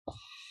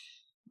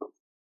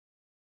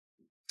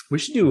We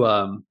should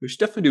do we should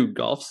definitely do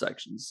golf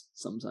sections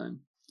sometime.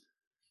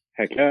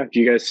 Heck yeah. Did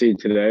you guys see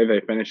today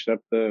they finished up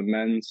the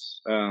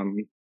men's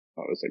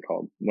what was it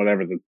called?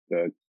 Whatever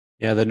the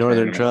Yeah, the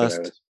Northern tournament today Trust.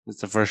 was.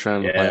 It's the first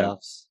round of the Yeah.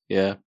 playoffs.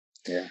 Yeah.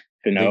 Yeah. I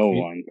think Finau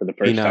won for the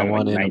first Finau time in like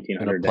won in nineteen a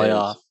hundred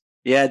playoff. days.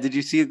 Yeah, did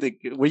you see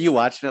were you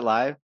watching it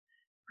live?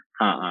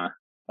 Uh-uh.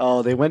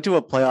 Oh, they went to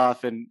a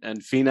playoff and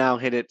Finau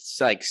hit it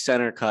like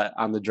center cut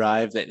on the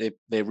drive. They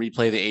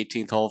replay the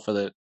 18th hole for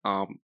the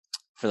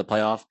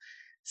playoff.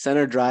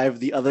 Center drive,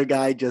 the other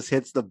guy just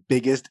hits the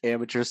biggest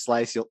amateur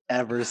slice you'll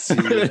ever see.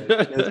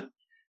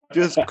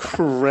 just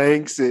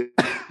cranks it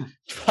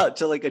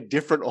to like a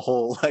different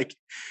hole,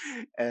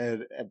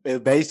 and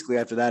basically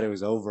after that it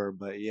was over.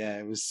 But yeah,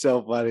 it was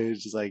so funny. It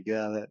was just like,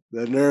 yeah,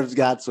 the nerves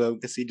got to him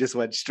because he just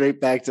went straight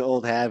back to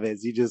old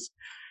habits. He just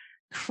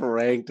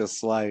cranked a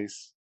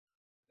slice.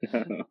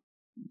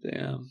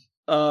 Damn.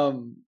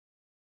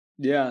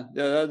 Yeah,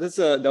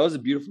 that was a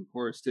beautiful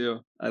course too.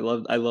 I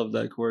love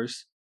that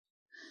course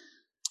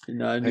in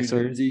New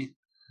Jersey.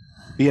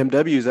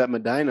 BMW's at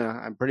Medina,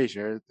 I'm pretty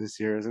sure this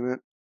year, isn't it?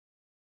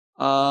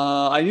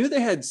 I knew they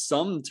had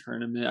some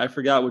tournament. I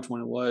forgot which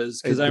one it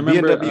was because I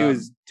remember BMW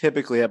is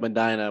typically at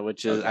Medina,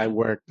 which is I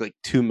work like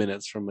 2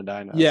 minutes from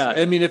Medina. Yeah,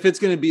 so. I mean, if it's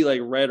going to be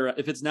like right around,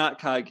 if it's not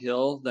Cog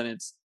Hill, then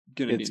it's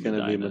going to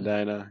be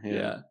Medina.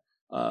 Yeah.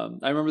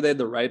 I remember they had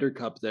the Ryder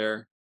Cup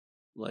there,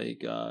 like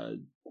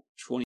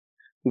 20.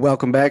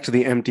 Welcome back to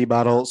the Empty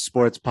Bottle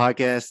Sports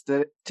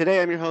Podcast.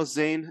 Today I'm your host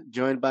Zane,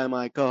 joined by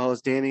my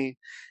co-host Danny,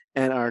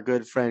 and our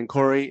good friend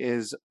Corey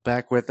is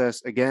back with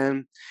us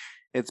again.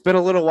 It's been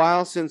a little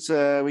while since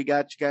we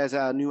got you guys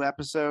a new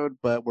episode,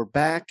 but we're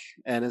back.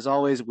 And as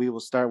always, we will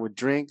start with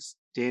drinks.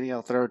 Danny,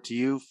 I'll throw it to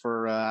you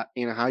for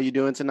how you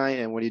doing tonight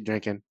and what are you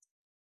drinking?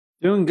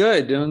 Doing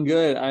good.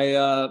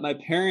 I my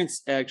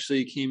parents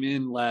actually came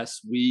in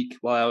last week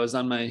while I was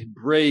on my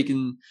break,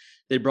 and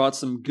they brought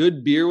some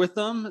good beer with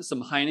them,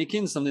 some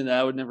Heineken, something that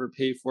I would never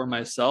pay for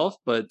myself,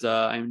 but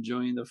I'm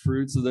enjoying the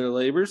fruits of their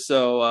labor.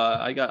 So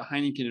I got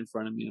Heineken in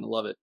front of me, and I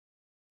love it.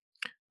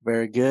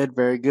 Very good,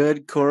 very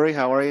good. Corey,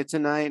 how are you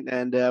tonight?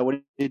 And what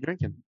are you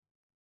drinking?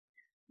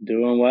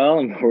 Doing well,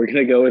 and we're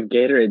gonna go with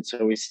Gatorade,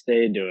 so we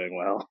stay doing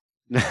well.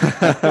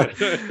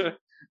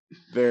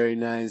 Very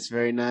nice,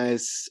 very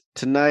nice.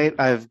 Tonight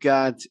I've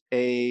got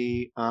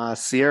a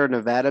Sierra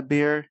Nevada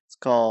beer. It's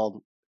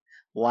called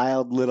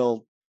Wild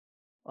Little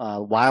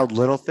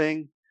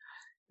Thing.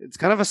 It's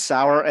kind of a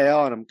sour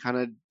ale, and I'm kind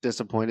of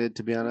disappointed,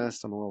 to be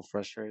honest. I'm a little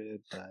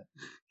frustrated, but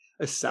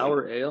a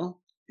sour ale.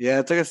 Yeah,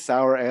 it's like a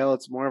sour ale.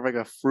 It's more of like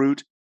a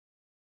fruit.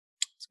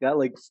 It's got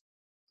like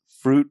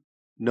fruit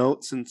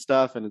notes and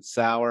stuff, and it's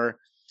sour.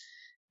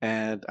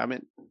 And I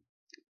mean,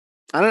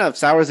 I don't know if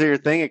sours are your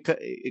thing.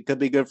 It could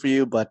be good for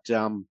you, but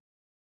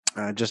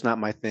just not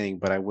my thing.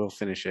 But I will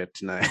finish it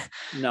tonight.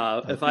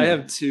 No, if I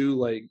have two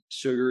like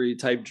sugary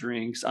type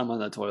drinks, I'm on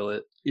the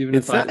toilet. Even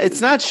it's not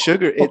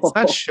sugar. It's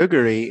not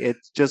sugary.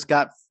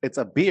 It's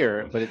a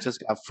beer, but it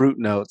just got fruit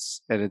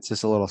notes, and it's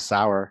just a little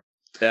sour.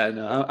 Yeah,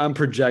 no, I'm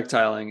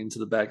projectiling into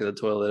the back of the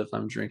toilet if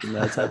I'm drinking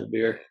that type of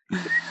beer.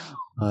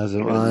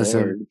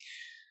 Awesome.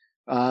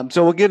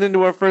 So we'll get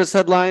into our first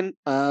headline.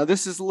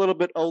 This is a little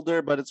bit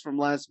older, but it's from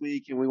last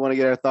week, and we want to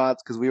get our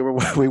thoughts because we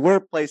were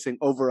placing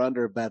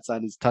over/under bets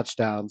on his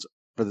touchdowns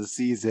for the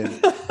season.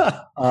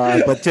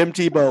 But Tim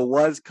Tebow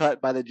was cut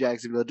by the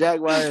Jacksonville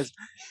Jaguars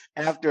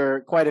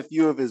after quite a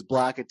few of his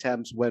block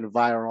attempts went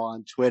viral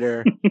on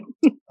Twitter.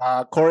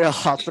 Corey,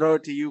 I'll throw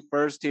it to you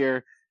first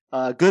here.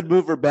 Good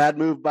move or bad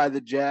move by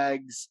the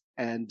Jags,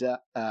 and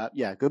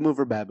good move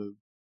or bad move.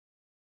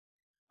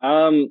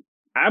 I'm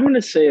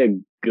gonna say a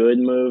good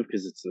move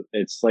because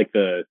it's like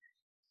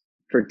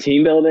for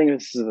team building.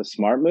 This is a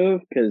smart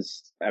move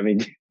because I mean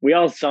we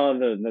all saw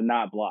the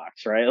not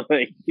blocks, right?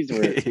 Like these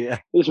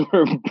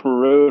were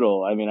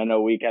brutal. I mean I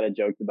know we kind of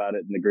joked about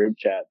it in the group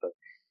chat, but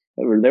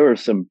there were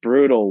some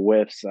brutal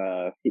whiffs.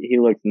 He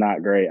looked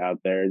not great out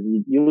there.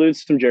 You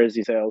lose some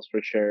jersey sales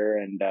for sure,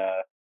 and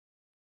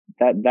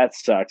that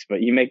sucks,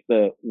 but you make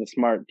the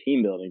smart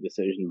team building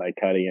decision by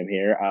cutting him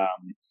here.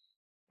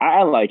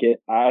 I like it.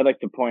 I'd like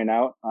to point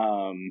out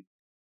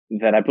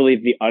that I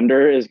believe the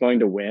under is going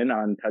to win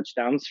on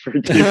touchdowns for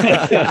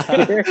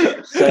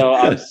teams. So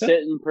I'm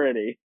sitting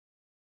pretty.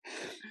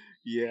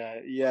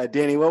 Yeah.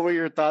 Danny, what were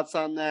your thoughts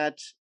on that?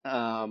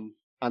 On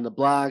the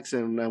blocks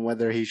and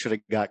whether he should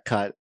have got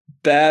cut?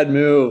 Bad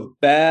move.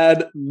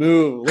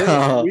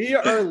 Listen, we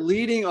are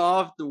leading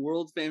off the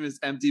world famous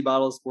Empty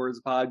Bottle Sports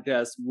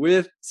podcast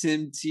with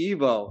Tim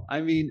Tebow.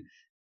 I mean,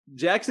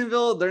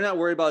 Jacksonville, they're not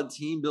worried about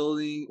team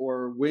building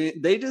or win.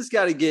 They just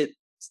got to get,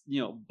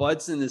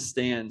 butts in the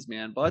stands,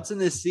 man, butts in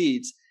the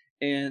seats.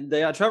 And they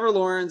got Trevor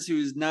Lawrence,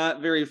 who's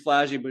not very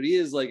flashy, but he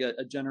is like a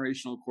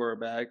generational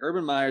quarterback.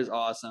 Urban Meyer's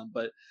awesome.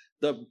 But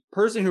the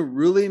person who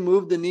really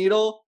moved the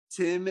needle,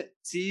 Tim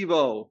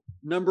Tebow,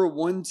 number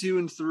 1, 2,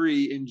 and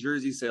 3 in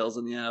jersey sales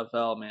in the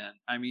NFL, man.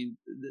 I mean,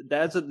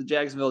 that's what the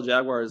Jacksonville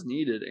Jaguars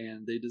needed,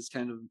 and they just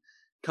kind of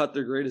cut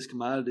their greatest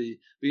commodity.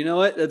 But you know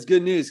what? That's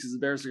good news because the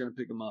Bears are going to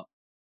pick them up.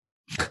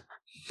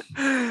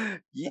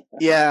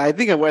 Yeah, I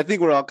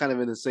think we're all kind of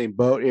in the same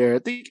boat here. I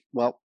think.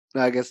 Well,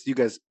 I guess you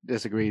guys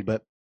disagreed,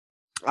 but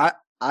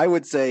I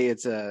would say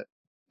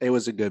it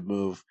was a good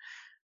move.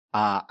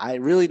 I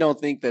really don't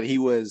think that he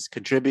was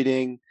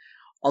contributing.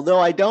 Although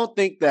I don't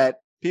think that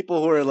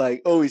people who are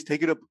like, "Oh, he's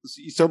taking up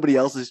somebody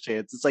else's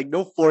chance." It's like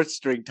no fourth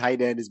string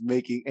tight end is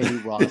making any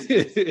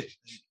roster.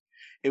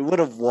 It would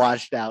have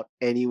washed out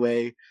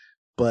anyway.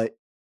 But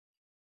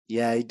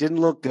yeah, he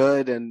didn't look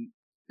good, and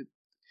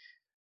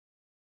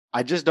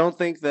I just don't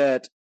think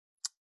that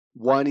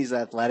one, he's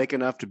athletic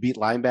enough to beat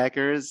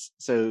linebackers,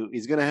 so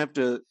he's gonna have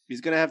to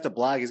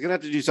block. He's gonna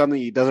have to do something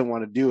he doesn't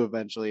want to do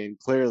eventually, and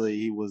clearly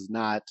he was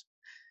not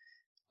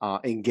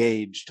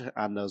engaged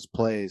on those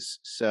plays.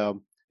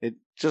 So it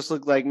just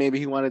looked like maybe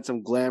he wanted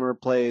some glamour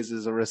plays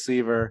as a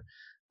receiver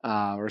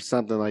or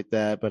something like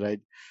that. But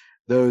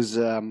those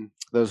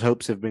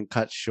hopes have been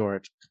cut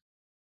short.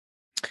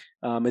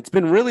 It's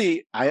been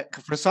really,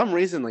 for some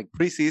reason, like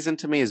preseason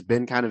to me has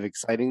been kind of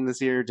exciting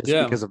this year, just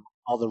because of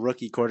all the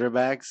rookie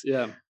quarterbacks.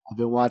 Yeah, I've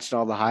been watching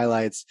all the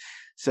highlights.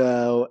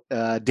 So,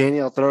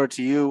 Daniel, I'll throw it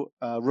to you.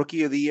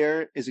 Rookie of the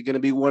year, is it going to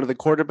be one of the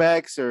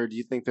quarterbacks, or do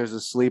you think there's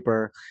a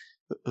sleeper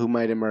who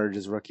might emerge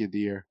as rookie of the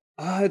year?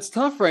 It's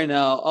tough right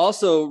now.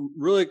 Also,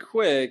 really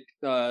quick,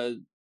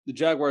 the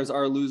Jaguars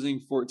are losing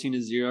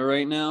 14-0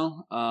 right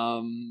now.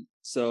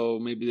 So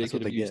maybe they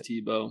could have used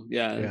Tebow.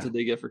 Yeah, that's what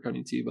they get for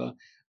cutting Tebow.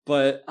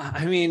 But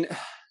I mean,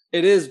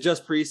 it is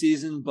just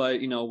preseason, but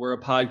we're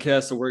a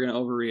podcast, so we're going to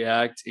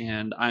overreact.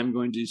 And I'm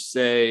going to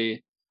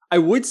say, I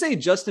would say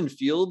Justin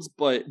Fields,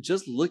 but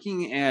just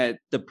looking at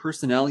the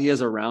personnel he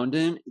has around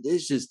him, it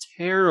is just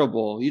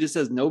terrible. He just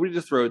has nobody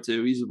to throw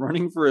to. He's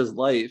running for his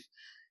life.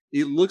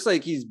 He looks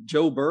like he's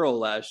Joe Burrow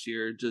last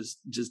year, just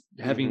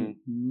having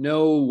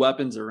no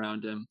weapons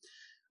around him.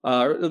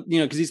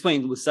 Because he's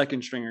playing with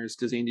second stringers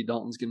because Andy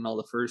Dalton's getting all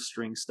the first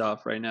string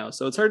stuff right now.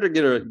 So it's hard to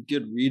get a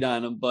good read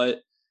on him.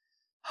 But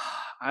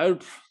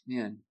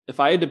if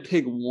I had to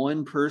pick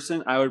one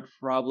person, I would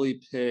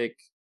probably pick.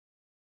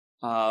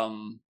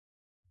 Who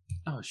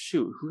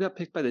got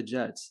picked by the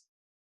Jets?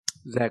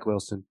 Zach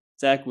Wilson,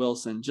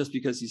 just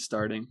because he's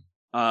starting,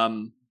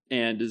 and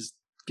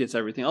gets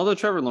everything. Although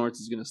Trevor Lawrence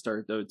is going to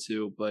start though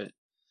too, but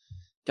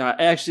God,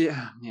 actually,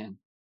 I'm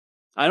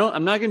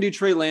not going to do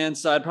Trey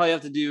Lance. So I'd probably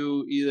have to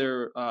do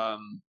either. Now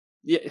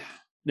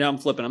I'm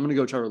flipping. I'm going to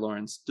go Trevor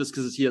Lawrence just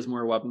because he has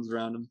more weapons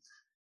around him.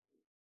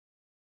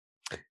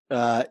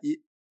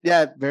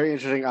 Yeah, very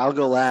interesting. I'll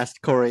go last,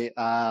 Corey.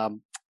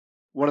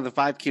 One of the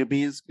 5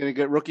 QBs going to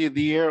get rookie of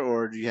the year,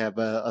 or do you have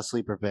a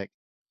sleeper pick?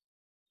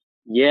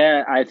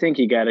 Yeah, I think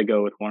you got to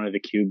go with one of the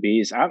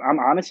QBs. I'm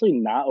honestly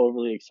not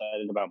overly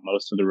excited about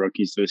most of the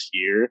rookies this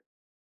year.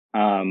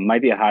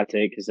 Might be a hot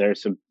take because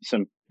there's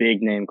some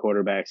big name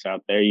quarterbacks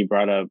out there. You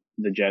brought up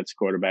the Jets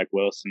quarterback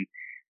Wilson.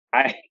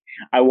 I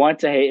want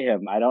to hate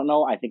him. I don't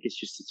know. I think it's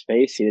just his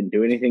face. He didn't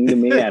do anything to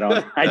me. I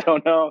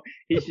don't know.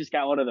 He's just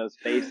got one of those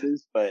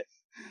faces. But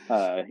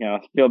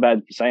feel bad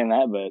for saying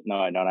that. But no,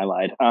 I don't. I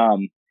lied.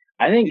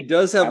 I think he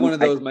does have one of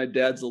those. My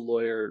dad's a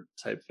lawyer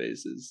type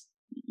faces.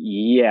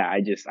 Yeah,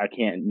 I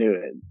can't do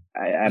it.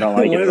 I don't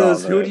like one it. One of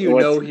those who do you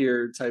know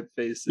here type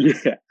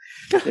faces. Yeah,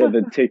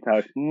 the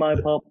TikTok, my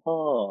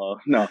papa.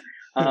 No,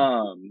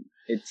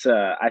 it's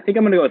I think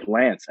I'm gonna go with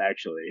Lance.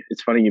 Actually,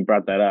 it's funny you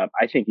brought that up.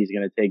 I think he's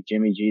gonna take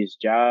Jimmy G's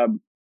job,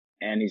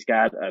 and he's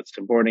got a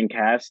supporting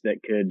cast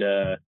that could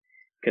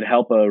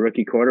help a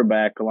rookie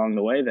quarterback along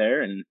the way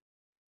there. And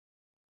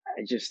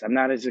I'm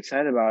not as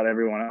excited about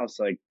everyone else.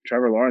 Like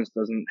Trevor Lawrence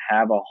doesn't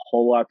have a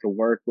whole lot to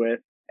work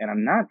with, and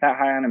I'm not that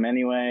high on him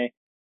anyway.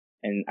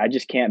 And I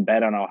just can't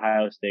bet on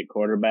Ohio State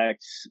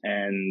quarterbacks,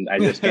 and I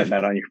just can't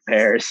bet on your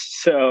Bears.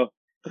 So,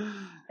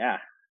 yeah.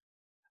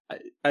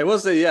 I will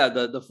say,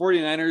 the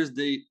 49ers,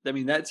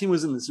 that team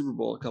was in the Super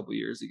Bowl a couple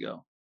years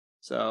ago.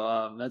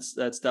 So that's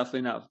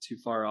definitely not too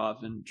far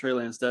off. And Trey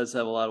Lance does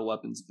have a lot of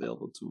weapons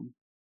available to him.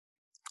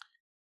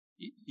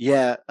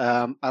 Yeah,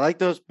 I like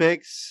those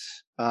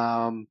picks.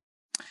 But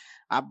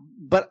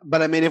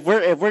I mean, if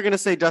we're gonna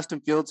say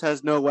Justin Fields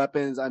has no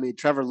weapons, I mean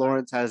Trevor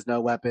Lawrence has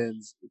no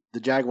weapons. The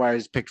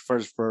Jaguars picked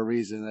first for a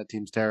reason. That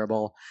team's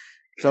terrible.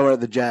 So are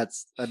the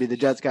Jets. I mean, the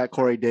Jets got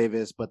Corey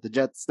Davis, but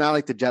it's not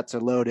like the Jets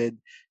are loaded.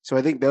 So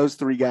I think those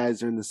 3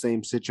 guys are in the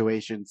same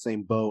situation,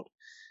 same boat.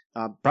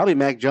 Probably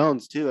Mac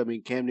Jones too. I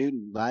mean, Cam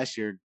Newton last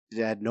year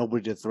had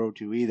nobody to throw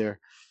to either.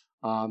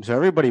 So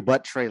everybody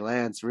but Trey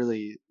Lance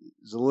really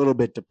is a little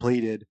bit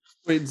depleted.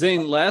 Wait,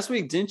 Zane, last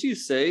week, didn't you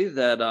say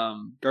that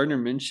Gardner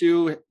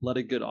Minshew led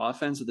a good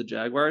offense with the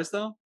Jaguars,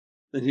 though?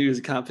 That he was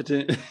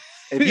competent?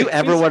 If you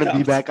ever want to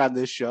be back on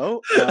this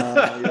show,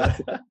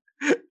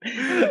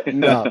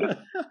 no.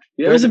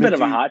 It was a bit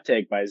of a hot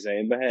take by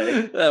Zane, but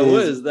hey.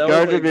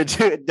 Gardner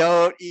Minshew,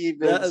 don't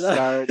even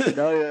start.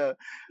 No,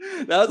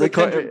 that was a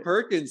Kendrick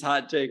Perkins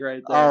hot take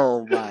right there.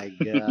 Oh, my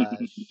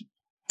gosh.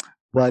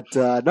 But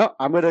no,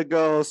 I'm going to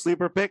go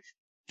sleeper pick,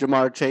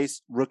 Jamar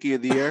Chase, rookie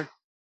of the year,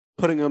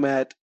 putting him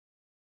at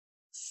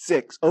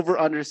 6. Over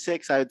under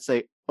 6, I would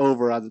say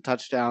over on the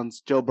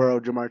touchdowns. Joe Burrow,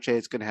 Jamar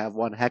Chase going to have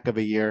one heck of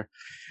a year,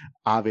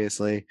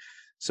 obviously.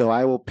 So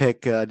I will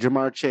pick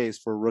Jamar Chase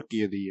for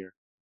Rookie of the Year.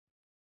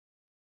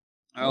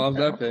 I love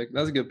that pick.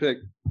 That's a good pick.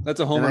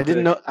 That's a homer. And I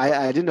didn't pick. know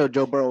I didn't know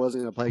Joe Burrow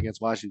wasn't going to play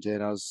against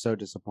Washington. I was so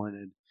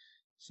disappointed.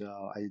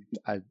 So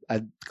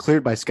I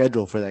cleared my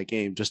schedule for that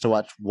game just to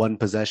watch one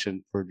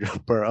possession for Joe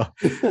Burrow.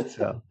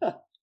 So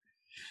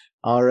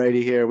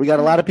alrighty, here we got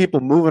a lot of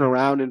people moving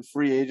around in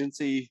free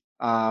agency.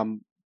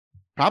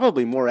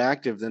 Probably more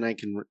active than I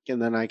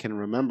can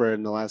remember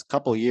in the last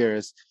couple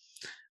years.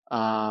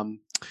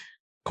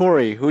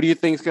 Corey, who do you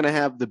think is going to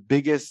have the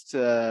biggest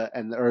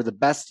or the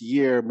best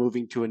year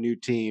moving to a new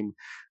team?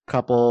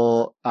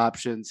 Couple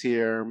options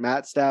here: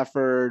 Matt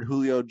Stafford,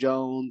 Julio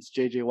Jones,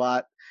 J.J.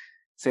 Watt,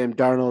 Sam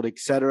Darnold,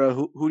 etc.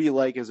 Who do you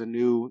like as a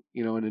new,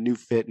 in a new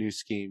fit, new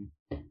scheme?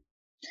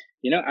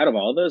 Out of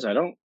all those, I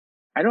don't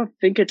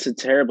think it's a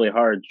terribly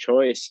hard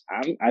choice.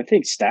 I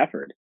think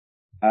Stafford.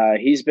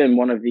 He's been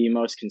one of the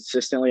most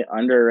consistently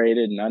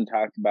underrated and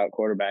untalked about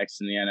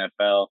quarterbacks in the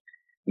NFL.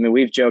 I mean,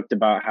 we've joked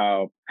about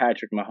how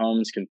Patrick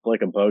Mahomes can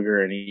flick a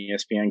booger and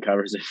ESPN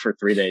covers it for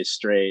 3 days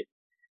straight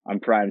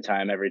on prime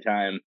time every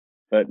time.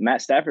 But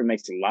Matt Stafford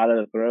makes a lot of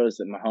the throws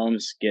that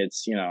Mahomes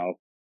gets,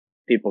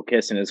 people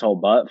kissing his whole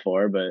butt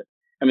for. But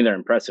I mean, they're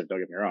impressive. Don't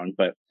get me wrong.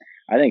 But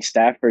I think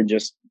Stafford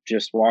just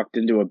walked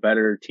into a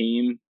better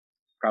team,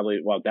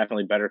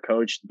 definitely better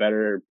coached,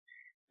 better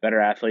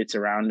athletes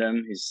around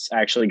him. He's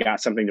actually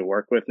got something to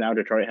work with now.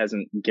 Detroit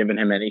hasn't given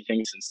him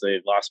anything since they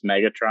lost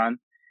Megatron.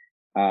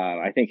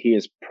 I think he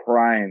is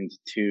primed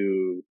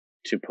to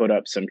put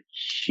up some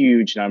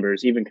huge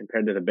numbers, even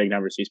compared to the big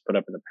numbers he's put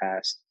up in the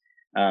past.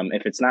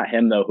 If it's not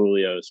him though,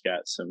 Julio's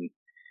got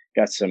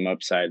some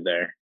upside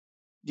there.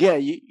 Yeah,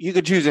 you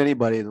could choose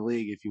anybody in the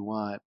league if you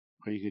want,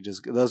 or you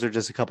could those are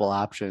just a couple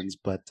options.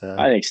 But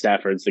I think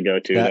Stafford's the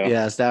go-to.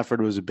 Yeah,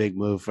 Stafford was a big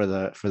move for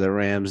the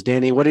Rams.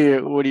 Danny, what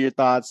are your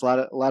thoughts?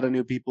 A lot of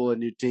new people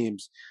and new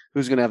teams.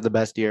 Who's going to have the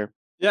best year?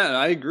 Yeah,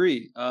 I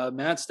agree.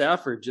 Matt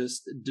Stafford,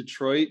 just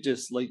Detroit,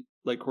 just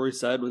like Corey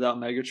said, without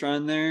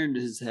Megatron there,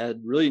 has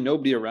had really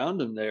nobody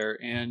around him there,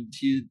 and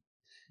he,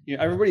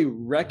 everybody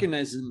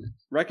recognizes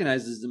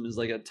him as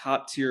like a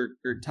top tier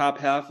or top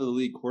half of the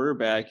league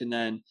quarterback, and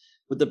then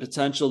with the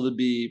potential to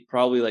be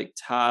probably like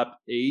top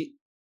 8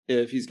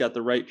 if he's got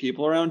the right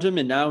people around him,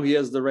 and now he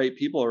has the right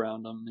people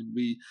around him. And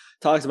we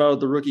talked about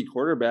with the rookie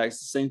quarterbacks,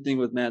 the same thing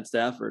with Matt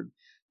Stafford.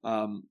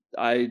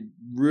 I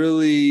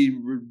really,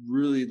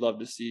 really love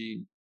to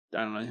see,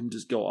 him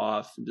just go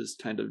off and just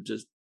kind of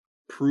just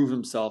prove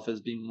himself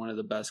as being one of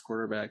the best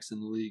quarterbacks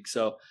in the league.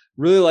 So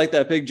really like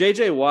that pick.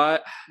 JJ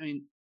Watt, I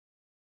mean,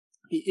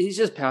 he's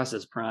just past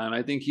his prime.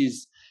 I think he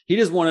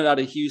just wanted out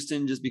of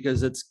Houston just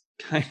because it's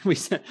kind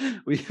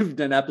of, we've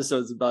done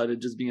episodes about it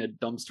just being a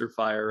dumpster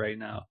fire right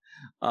now.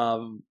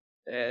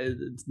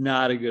 It's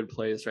not a good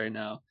place right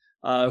now.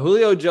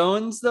 Julio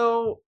Jones,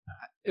 though,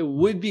 it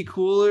would be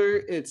cooler.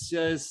 It's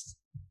just,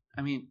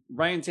 I mean,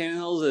 Ryan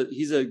Tannehill,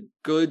 he's a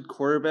good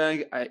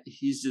quarterback.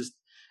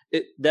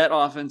 That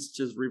offense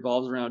just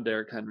revolves around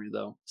Derrick Henry,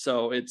 though.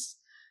 So it's,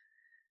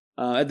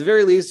 at the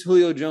very least,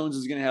 Julio Jones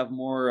is going to have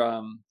more.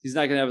 He's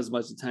not going to have as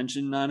much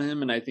attention on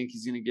him, and I think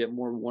he's going to get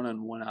more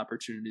one-on-one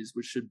opportunities,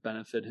 which should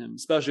benefit him,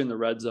 especially in the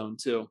red zone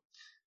too.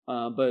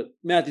 But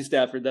Matthew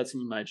Stafford, that's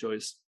going to be my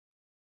choice.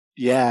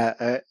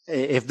 Yeah,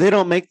 if they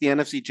don't make the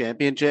NFC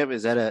Championship,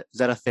 is that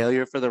a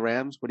failure for the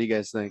Rams? What do you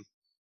guys think?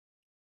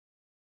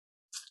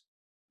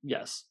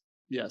 Yes.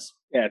 Yeah,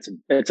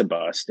 it's a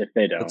bust if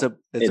they don't. It's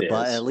a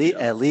bust.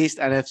 At least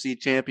NFC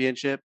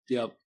Championship.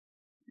 Yep.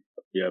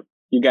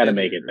 You got to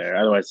make it there,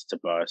 otherwise it's a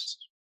bust.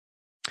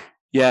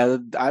 Yeah,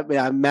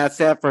 Matt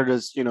Stafford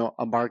is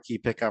a marquee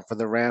pickup for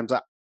the Rams.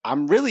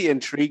 I'm really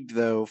intrigued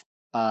though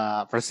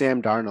for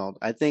Sam Darnold.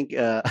 I think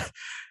a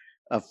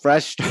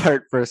fresh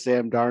start for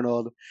Sam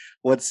Darnold.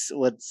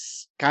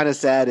 What's kind of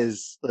sad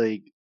is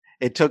like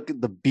it took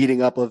the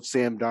beating up of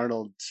Sam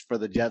Darnold for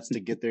the Jets to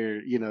get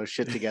their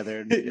shit together.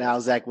 And now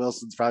Zach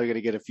Wilson's probably going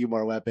to get a few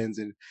more weapons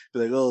and be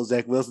like, oh,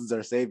 Zach Wilson's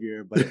our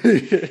savior. But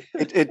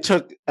it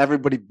took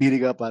everybody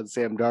beating up on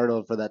Sam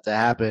Darnold for that to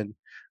happen.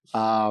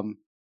 I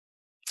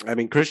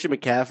mean, Christian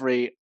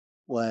McCaffrey,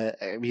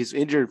 he's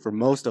injured for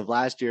most of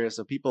last year,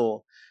 so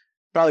people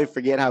probably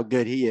forget how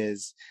good he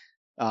is.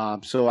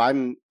 So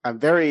I'm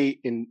very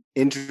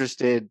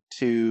interested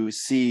to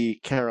see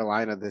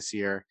Carolina this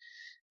year.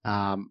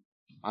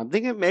 I'm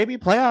thinking maybe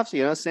playoffs.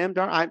 Sam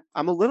Darnold.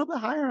 I'm a little bit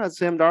higher on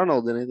Sam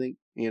Darnold than I think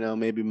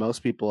maybe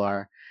most people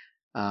are.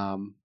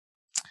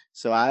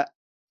 So I'm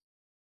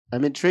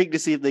intrigued to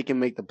see if they can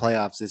make the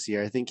playoffs this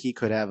year. I think he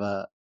could have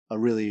a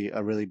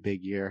really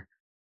big year.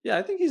 Yeah,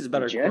 I think he's a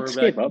better quarterback. Jets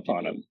gave up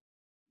on him.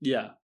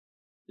 Yeah,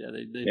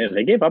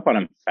 they gave up on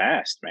him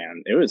fast,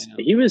 man.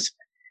 He was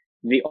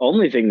the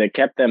only thing that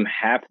kept them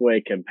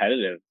halfway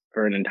competitive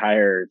for an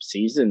entire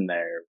season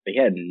there. They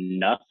had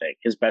nothing.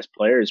 His best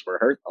players were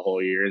hurt the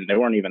whole year, and they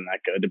weren't even that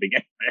good to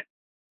begin with.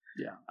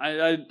 Yeah,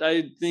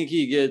 I think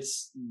he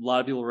gets a lot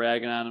of people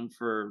ragging on him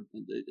for.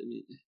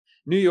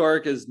 New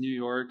York is New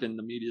York, and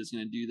the media is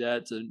going to do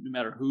that to no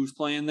matter who's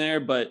playing there.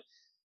 But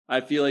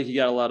I feel like he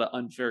got a lot of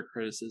unfair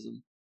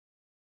criticism.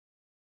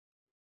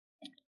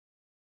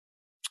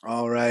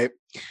 All right.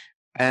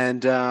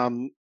 And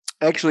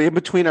actually, in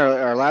between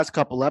our last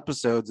couple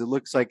episodes, it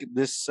looks like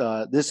this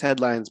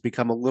headline's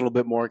become a little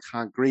bit more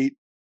concrete.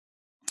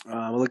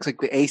 It looks like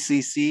the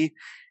ACC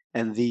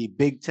and the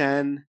Big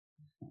Ten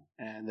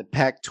and the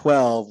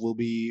Pac-12 will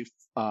be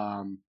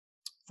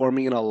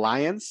forming an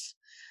alliance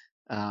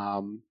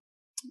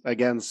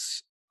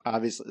against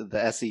obviously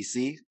the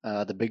SEC.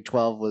 The Big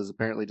 12 was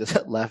apparently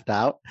just left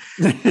out.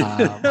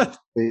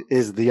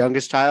 Is the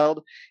youngest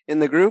child in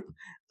the group.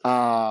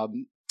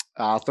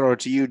 I'll throw it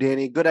to you,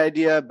 Danny. Good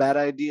idea, bad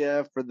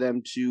idea for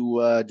them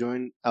to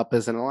join up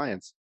as an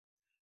alliance?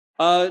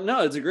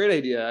 No, it's a great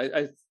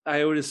idea.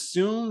 I would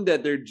assume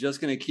that they're just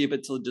going to keep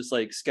it to just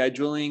like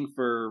scheduling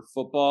for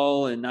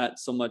football and not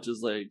so much as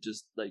like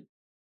just like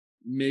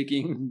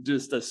making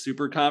just a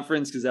super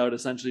conference, because that would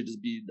essentially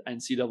just be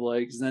NCAA.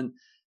 Because then,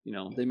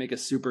 they make a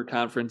super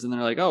conference and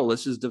they're like, oh,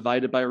 let's just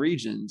divide it by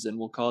regions and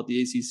we'll call it the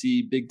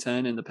ACC, Big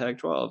Ten, and the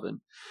Pac-12, and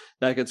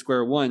back at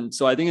square one.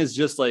 So I think it's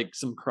just like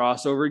some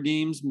crossover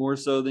games more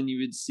so than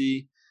you would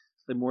see,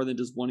 like more than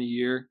just one a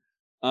year.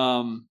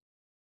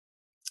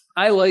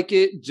 I like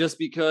it just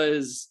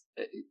because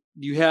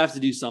you have to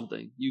do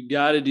something. You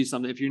got to do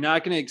something. If you're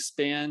not going to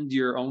expand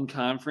your own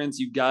conference,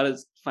 you got to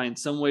find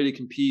some way to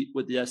compete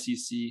with the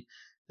SEC.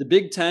 The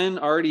Big Ten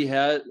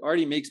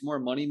already makes more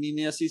money than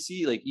the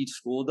SEC, like each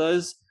school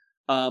does.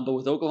 But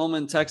with Oklahoma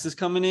and Texas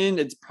coming in,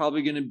 it's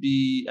probably going to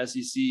be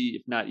SEC,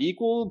 if not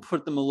equal,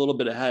 put them a little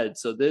bit ahead.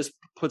 So this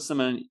puts them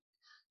on an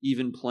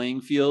even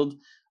playing field.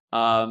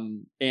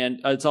 And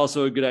it's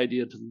also a good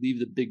idea to leave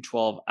the Big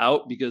 12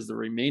 out, because the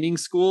remaining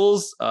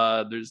schools,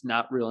 there's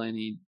not really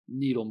any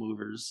needle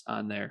movers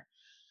on there.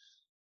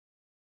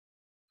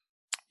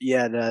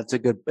 Yeah, no, it's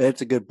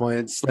a good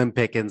point. Slim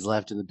pickings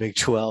left in the Big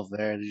 12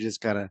 there. They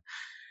just kind of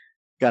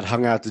got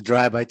hung out to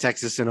dry by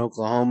Texas and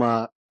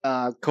Oklahoma.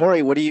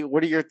 Corey, what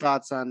are your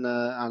thoughts on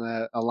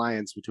an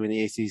alliance between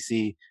the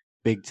ACC,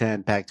 Big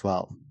 10,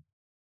 Pac-12?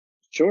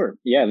 Sure.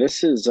 Yeah,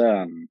 this is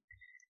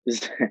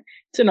it's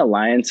an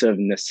alliance of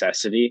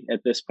necessity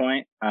at this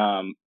point.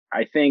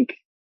 I think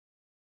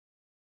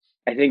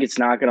it's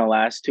not going to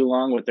last too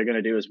long. What they're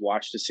going to do is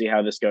watch to see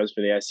how this goes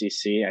for the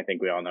SEC. I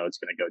think we all know it's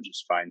going to go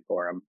just fine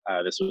for them.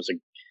 This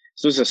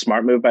was a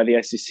smart move by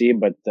the SEC,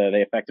 but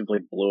they effectively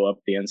blew up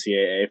the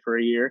NCAA for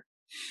a year.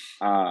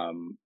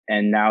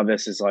 And now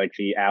this is like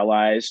the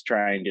allies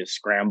trying to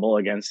scramble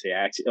against the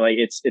Axis. Like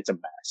it's a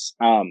mess.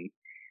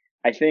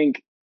 I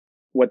think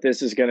what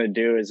this is going to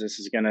do is this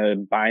is going to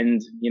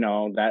bind,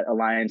 that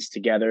alliance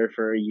together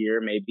for a year,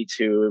 maybe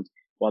two,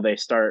 while they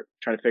start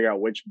trying to figure out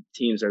which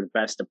teams are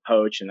best to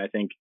poach. And I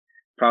think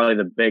probably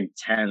the Big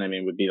Ten,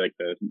 would be like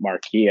the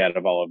marquee out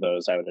of all of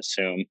those, I would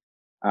assume.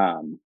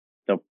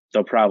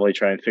 They'll probably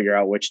try and figure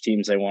out which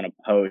teams they want to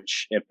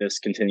poach if this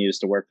continues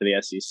to work for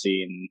the SEC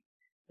and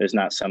there's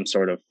not some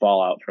sort of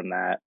fallout from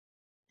that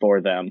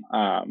for them.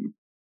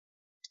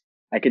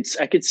 I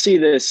could see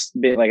this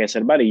be, like I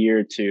said, about a year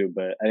or two,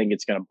 but I think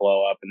it's going to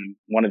blow up, and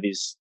one of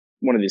these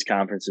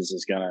conferences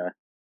is going to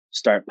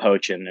start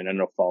poaching, and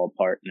it'll fall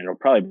apart, and it'll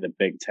probably be the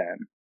Big Ten.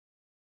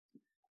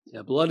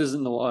 Yeah, blood is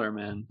in the water,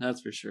 man.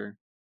 That's for sure.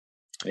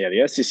 Yeah,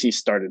 the SEC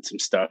started some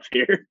stuff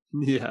here.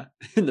 Yeah,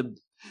 and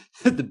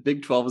the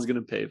Big 12 is going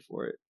to pay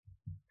for it.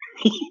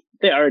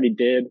 They already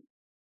did.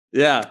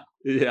 Yeah.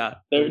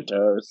 They're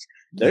toast.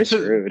 They're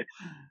screwed.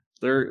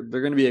 They're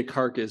going to be a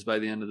carcass by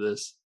the end of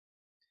this.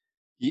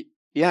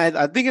 Yeah,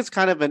 I think it's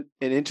kind of an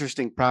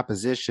interesting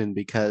proposition,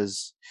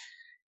 because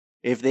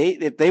if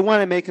they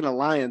want to make an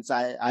alliance,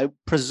 I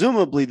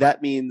presumably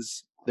that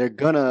means they're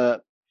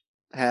gonna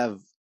have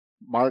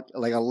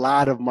a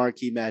lot of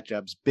marquee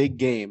matchups, big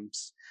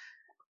games.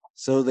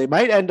 So they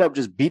might end up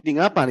just beating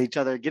up on each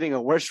other, getting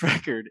a worse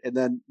record, and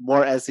then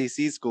more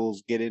SEC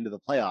schools get into the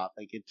playoff.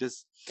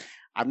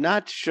 I'm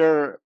not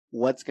sure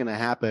what's gonna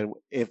happen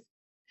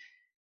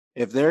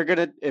if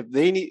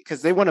they need,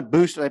 because they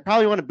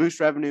probably want to boost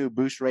revenue,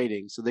 boost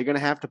ratings. So they're going to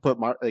have to put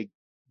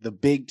the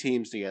big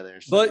teams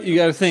together. So, but you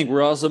got to think,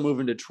 we're also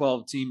moving to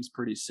 12 teams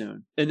pretty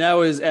soon. And that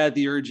was at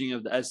the urging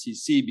of the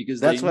SEC, because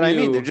that's what I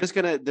mean. They're just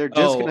going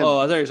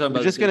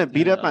to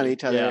beat up on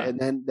each other. Yeah. And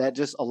then that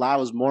just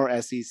allows more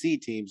SEC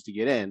teams to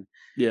get in.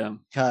 Yeah.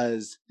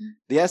 Because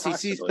the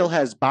SEC still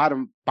has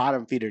bottom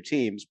feeder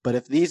teams. But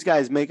if these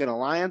guys make an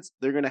alliance,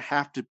 they're going to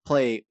have to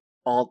play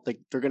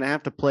they're going to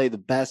have to play the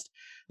best.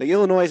 Like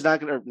Illinois is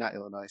not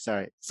Illinois.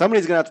 Sorry,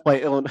 somebody's gonna have to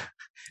play Illinois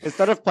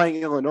instead of playing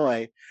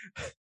Illinois.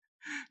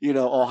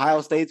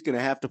 Ohio State's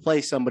gonna have to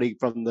play somebody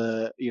from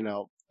a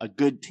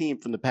good team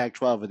from the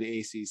Pac-12 or the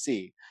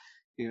ACC.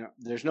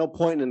 There's no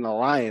point in an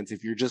alliance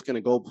if you're just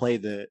gonna go play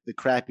the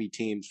crappy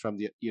teams from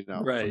the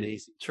right. From the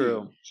ACC.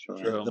 True.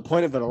 The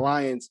point of an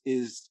alliance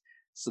is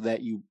so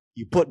that you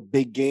put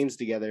big games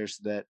together,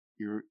 so that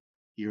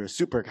your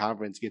super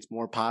conference gets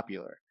more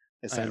popular.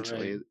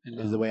 Essentially,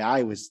 is the way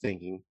I was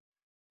thinking.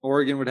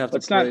 Oregon would have to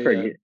play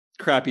a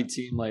crappy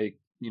team like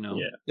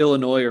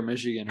Illinois or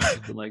Michigan or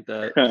something like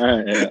that.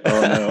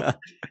 Oh no.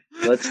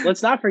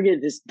 Let's not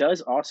forget this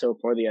does also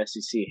for the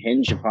SEC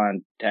hinge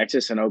upon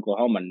Texas and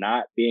Oklahoma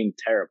not being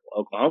terrible.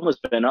 Oklahoma's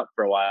been up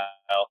for a while.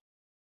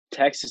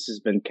 Texas has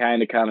been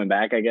kind of coming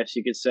back, I guess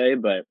you could say,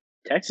 but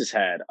Texas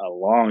had a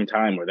long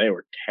time where they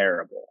were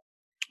terrible.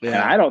 Yeah.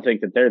 And I don't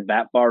think that they're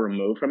that far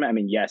removed from it. I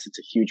mean, yes, it's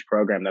a huge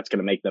program that's going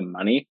to make them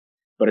money,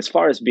 but as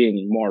far as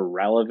being more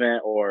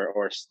relevant or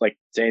like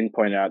Zane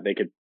pointed out, they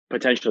could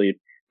potentially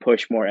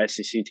push more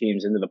SEC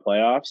teams into the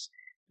playoffs.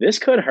 This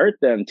could hurt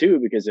them too,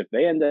 because if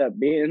they end up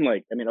being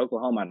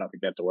Oklahoma, I don't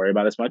think they have to worry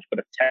about as much, but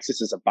if Texas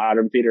is a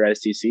bottom feeder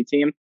SEC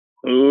team,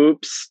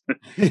 oops,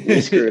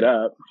 we screwed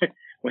up.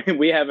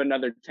 We have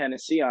another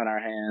Tennessee on our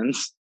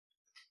hands.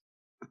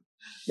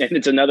 And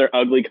it's another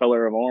ugly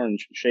color of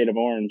orange, shade of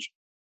orange.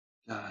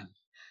 God,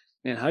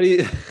 man, how do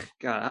you?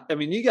 God, I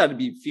mean, you got to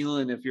be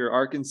feeling if you're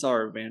Arkansas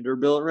or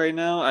Vanderbilt right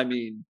now. I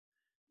mean,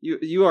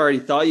 you already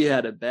thought you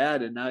had it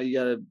bad, and now you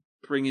got to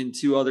bring in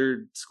two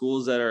other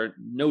schools that are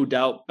no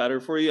doubt better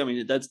for you. I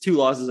mean, that's 2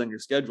 losses on your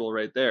schedule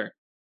right there,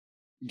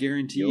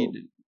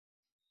 guaranteed.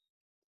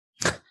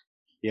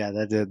 Yeah,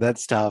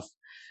 that's tough.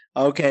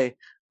 Okay,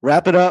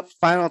 wrap it up.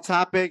 Final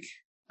topic.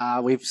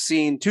 We've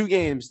seen 2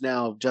 games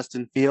now of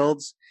Justin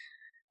Fields.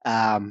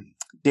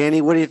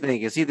 Danny, what do you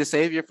think? Is he the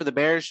savior for the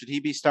Bears? Should he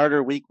be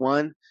starter week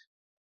 1?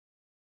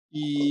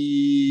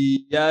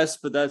 Yes,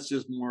 but that's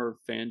just more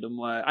fandom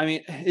wise. I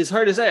mean, it's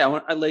hard to say.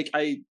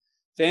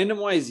 Fandom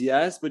wise,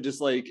 yes, but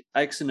just like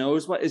X and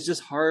O's wise, it's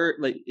just hard.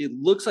 Like, it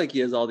looks like he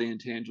has all the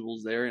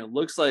intangibles there, and it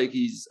looks like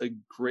he's a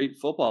great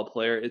football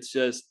player. It's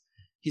just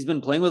he's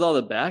been playing with all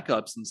the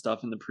backups and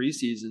stuff in the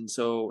preseason.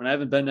 So, and I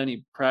haven't been to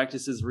any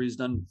practices where he's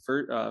done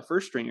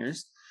first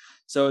stringers.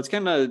 So it's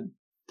kind of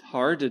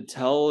hard to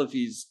tell if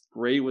he's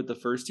great with the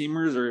first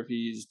teamers or if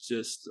he's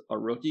just a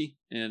rookie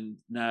and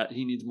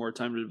he needs more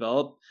time to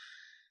develop.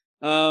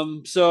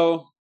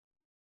 So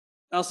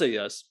I'll say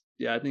yes.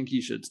 Yeah, I think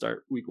he should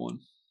start week 1.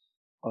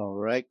 All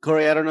right,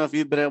 Corey, I don't know if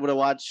you've been able to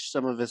watch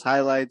some of his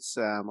highlights.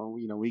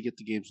 We get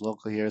the games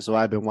local here, so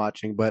I've been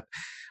watching. But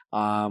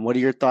what are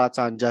your thoughts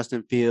on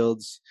Justin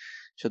Fields?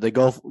 Should they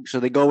go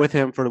with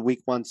him for the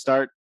week 1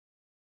 start?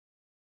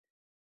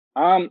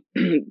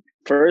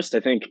 First, I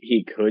think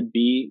he could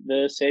be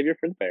the savior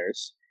for the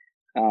Bears.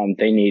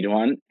 They need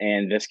one,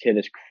 and this kid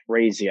is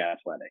crazy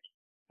athletic.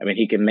 I mean,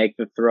 he can make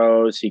the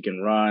throws, he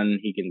can run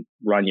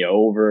you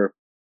over.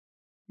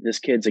 This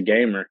kid's a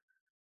gamer.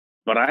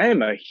 But I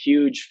am a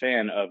huge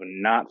fan of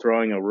not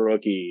throwing a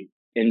rookie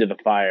into the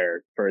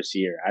fire first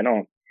year.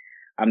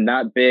 I'm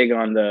not big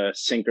on the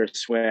sink or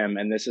swim,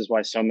 and this is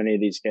why so many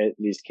of these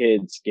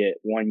kids get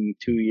 1-2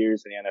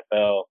 years in the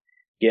NFL,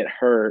 get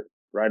hurt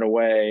right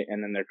away,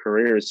 and then their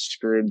career is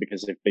screwed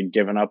because they've been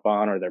given up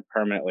on or they're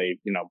permanently,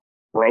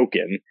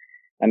 broken.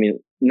 I mean,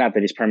 not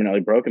that he's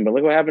permanently broken, but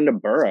look what happened to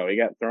Burrow. He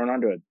got thrown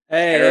onto a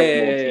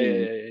terrible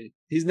team.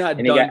 He's not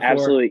and done he got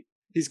absolutely.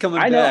 He's coming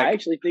back. I know. I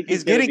actually think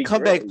he's getting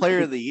comeback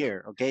player of the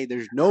year. Okay,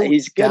 there's no.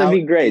 He's gonna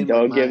be great.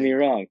 Don't get me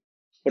wrong.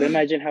 But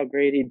imagine how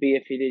great he'd be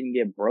if he didn't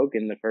get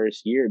broken the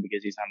first year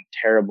because he's on a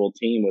terrible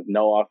team with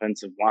no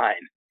offensive line.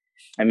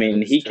 I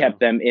mean, he kept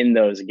them in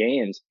those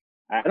games.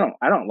 I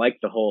don't like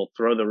the whole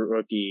throw the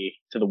rookie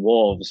to the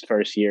wolves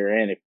first year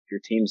in if your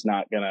team's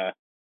not gonna.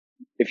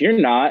 If you're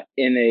not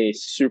in a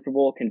Super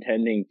Bowl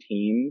contending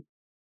team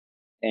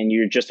and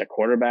you're just a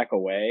quarterback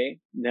away,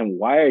 then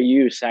why are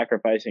you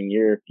sacrificing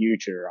your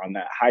future on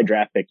that high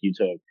draft pick you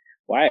took?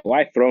 Why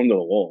throw him to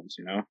the wolves,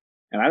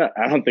 And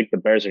I don't think the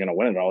Bears are going to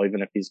win it all,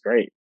 even if he's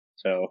great.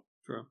 So,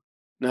 true.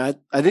 No,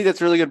 I think that's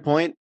a really good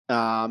point.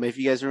 If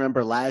you guys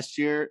remember last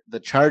year, the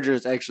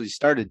Chargers actually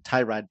started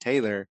Tyrod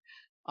Taylor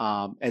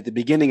at the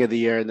beginning of the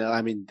year,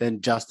 and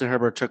then Justin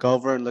Herbert took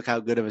over, and look how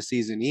good of a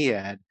season he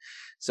had.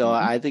 So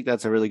I think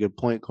that's a really good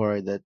point,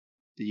 Corey. That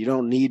you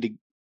don't need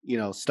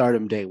to start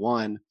him day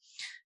 1.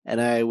 And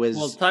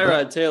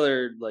Tyrod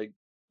Taylor, like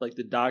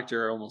the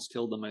doctor almost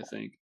killed him, I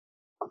think.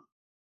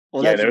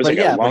 Well, there was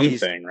a lung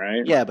thing,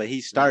 right? Yeah, but he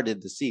started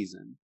the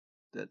season.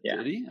 Did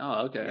he?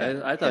 Oh, okay.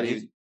 Yeah. I thought he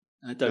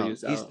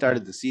was out. He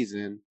started the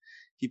season.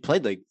 He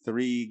played like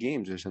 3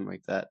 games or something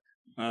like that.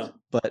 Oh.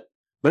 But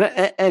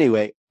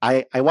anyway,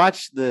 I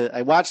watched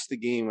the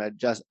game.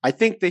 I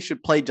think they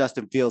should play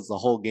Justin Fields the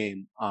whole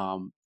game,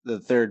 the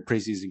 3rd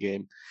preseason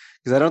game,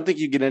 because I don't think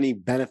you get any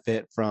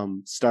benefit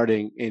from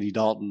starting Andy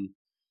Dalton.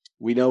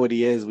 We know what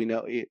he is. We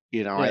know,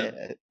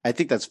 I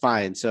think that's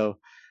fine. So,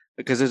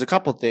 because there's a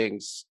couple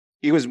things.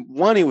 He was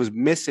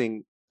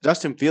missing.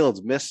 Justin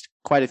Fields missed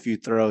quite a few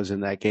throws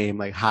in that game,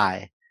 like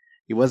high.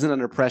 He wasn't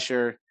under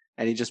pressure,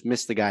 and he just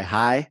missed the guy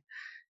high.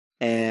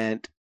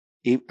 And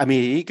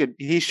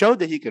he showed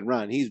that he could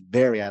run. He's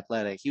very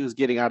athletic. He was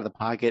getting out of the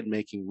pocket and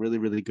making really,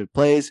 really good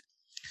plays.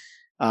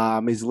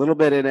 He's a little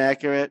bit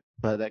inaccurate,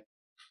 but that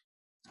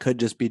could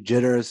just be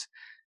jitters.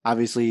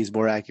 Obviously, he's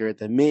more accurate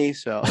than me.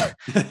 So,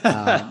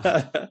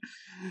 but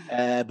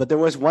there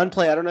was one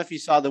play. I don't know if you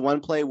saw the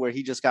one play where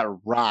he just got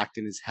rocked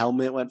and his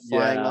helmet went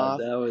flying off.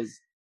 That was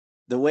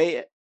the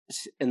way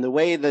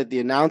that the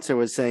announcer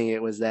was saying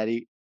it was that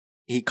he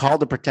he called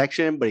the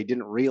protection, but he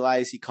didn't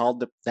realize he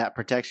called that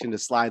protection to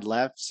slide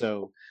left.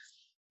 So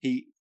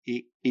he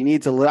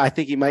needs I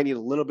think he might need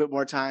a little bit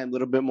more time, a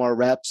little bit more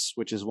reps,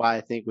 which is why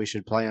I think we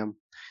should play him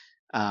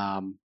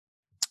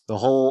the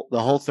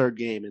whole third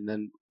game, and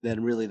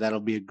then really that'll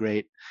be a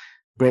great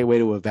way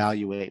to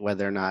evaluate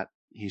whether or not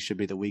he should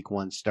be the week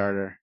 1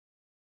 starter.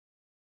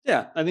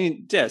 Yeah, I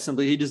mean,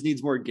 simply he just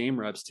needs more game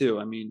reps too.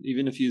 I mean,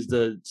 even if he's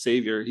the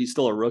savior, he's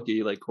still a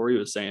rookie, like Corey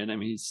was saying. I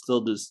mean, he's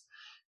still just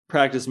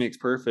practice makes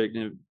perfect,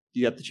 and if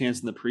you got the chance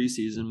in the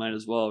preseason, might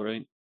as well,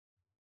 right?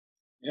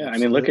 Yeah,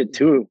 absolutely. I mean, look at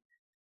two.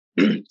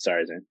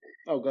 Sorry, Zane.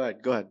 Oh, go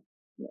ahead.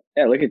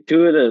 Yeah, look at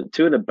two of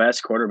the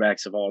best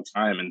quarterbacks of all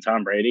time, and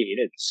Tom Brady. He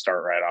didn't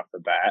start right off the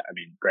bat. I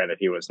mean, granted,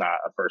 he was not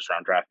a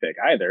first-round draft pick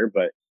either,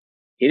 but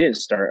he didn't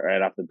start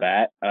right off the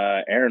bat.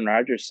 Aaron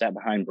Rodgers sat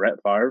behind Brett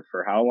Favre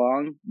for how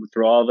long?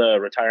 Through all the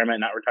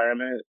retirement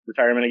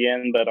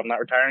again, but I'm not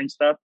retiring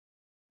stuff.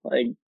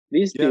 Like,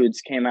 these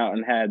dudes came out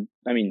and had,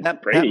 I mean,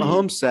 Brady. Pat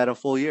Mahomes sat a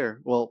full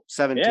year. Well,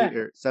 17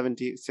 or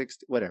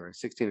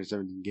 16 or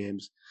 17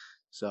 games.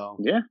 So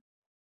yeah,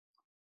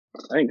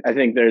 I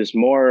think there's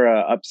more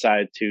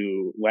upside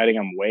to letting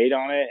them wait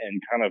on it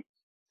and kind of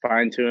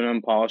fine tune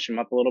them, polish them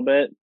up a little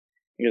bit.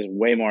 There's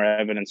way more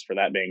evidence for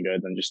that being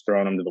good than just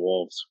throwing them to the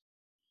wolves.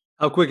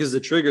 How quick is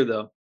the trigger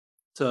though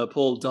to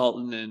pull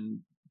Dalton and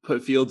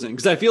put Fields in?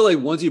 Because I feel like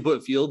once you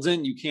put Fields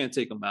in, you can't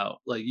take them out.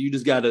 Like you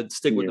just got to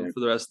stick with him for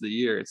the rest of the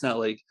year. It's not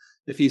like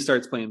if he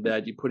starts playing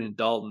bad, you put in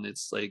Dalton.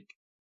 It's like,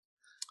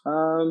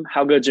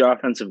 how good's your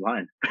offensive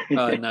line?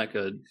 Not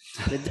good.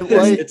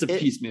 It's a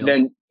piecemeal.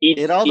 Then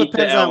it all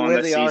depends on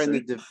where they are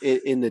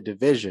in the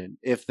division.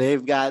 If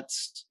they've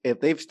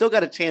still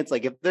got a chance,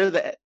 like if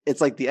they're it's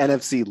like the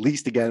NFC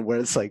least again, where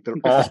it's like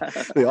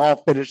they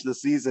all finish the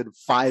season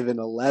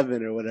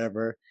 5-11 or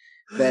whatever.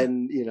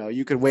 Then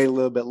you could wait a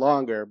little bit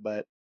longer.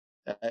 But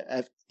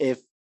if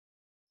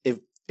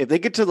they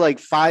get to like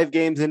 5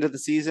 games into the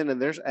season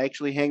and they're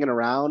actually hanging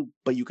around,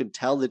 but you can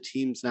tell the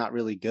team's not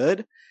really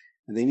good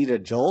and they need a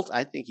jolt,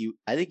 I think you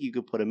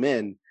could put them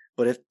in.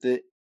 But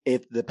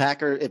if the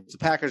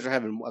Packers are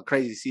having a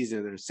crazy season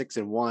and they're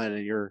 6-1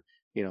 and you're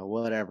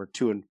whatever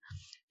 2-5,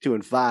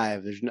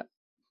 there's no,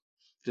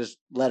 just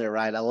let it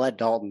ride. I'll let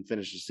Dalton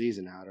finish the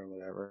season out or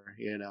whatever.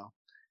 The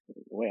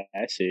way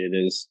I see it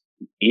is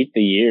eat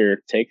the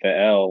year, take the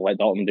L, let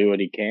Dalton do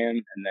what he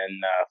can, and then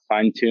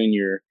fine tune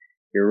your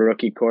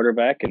rookie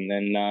quarterback, and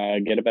then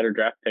get a better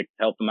draft pick to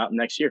help him out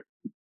next year.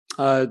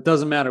 It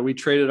doesn't matter. We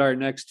traded our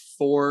next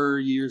 4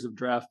 years of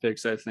draft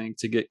picks, I think,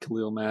 to get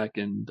Khalil Mack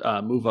and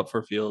move up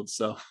for Fields.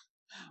 So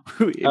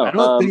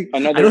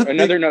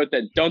another note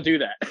that don't do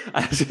that.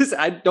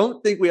 I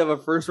don't think we have a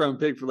first round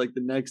pick for like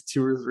the next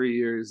 2 or 3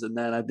 years, and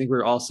then I think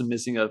we're also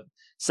missing a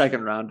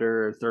second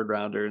rounder or third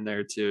rounder in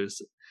there too.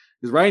 So,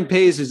 because Ryan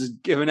Pace is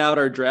just giving out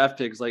our draft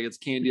picks like it's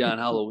candy on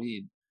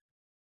Halloween.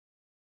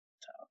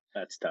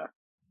 That's tough.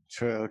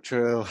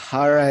 True.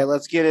 All right,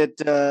 let's get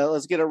it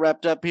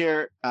wrapped up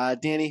here.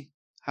 Danny,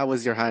 how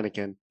was your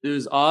Heineken? It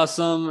was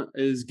awesome.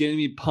 It was getting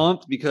me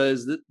pumped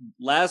because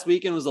last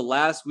weekend was the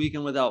last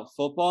weekend without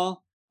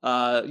football.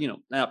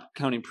 Not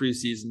counting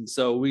preseason.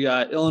 So we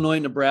got Illinois,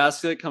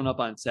 Nebraska coming up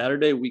on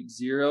Saturday, week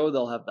 0.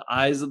 They'll have the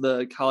eyes of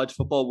the college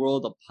football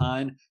world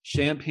upon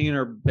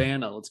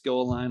Champaign-Urbana. Let's go,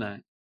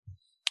 Illini.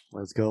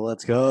 Let's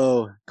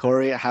go.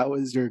 Corey, how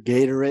was your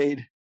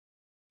Gatorade?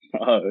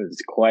 Oh, it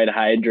was quite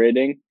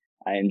hydrating.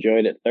 I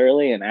enjoyed it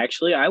thoroughly, and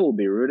actually, I will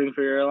be rooting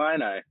for your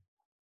Illini.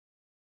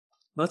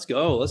 Let's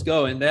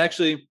go. And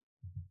actually,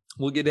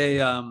 we'll get a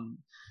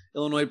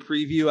Illinois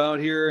preview out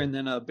here and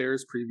then a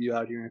Bears preview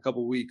out here in a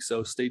couple of weeks.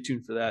 So stay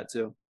tuned for that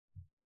too.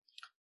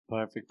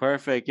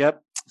 Perfect.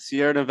 Yep.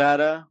 Sierra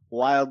Nevada,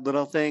 wild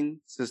little thing.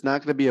 So it's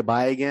not going to be a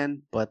bye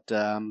again, but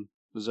it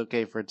was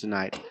okay for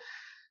tonight.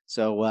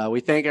 So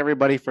we thank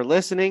everybody for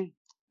listening,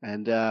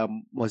 and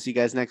we'll see you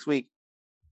guys next week.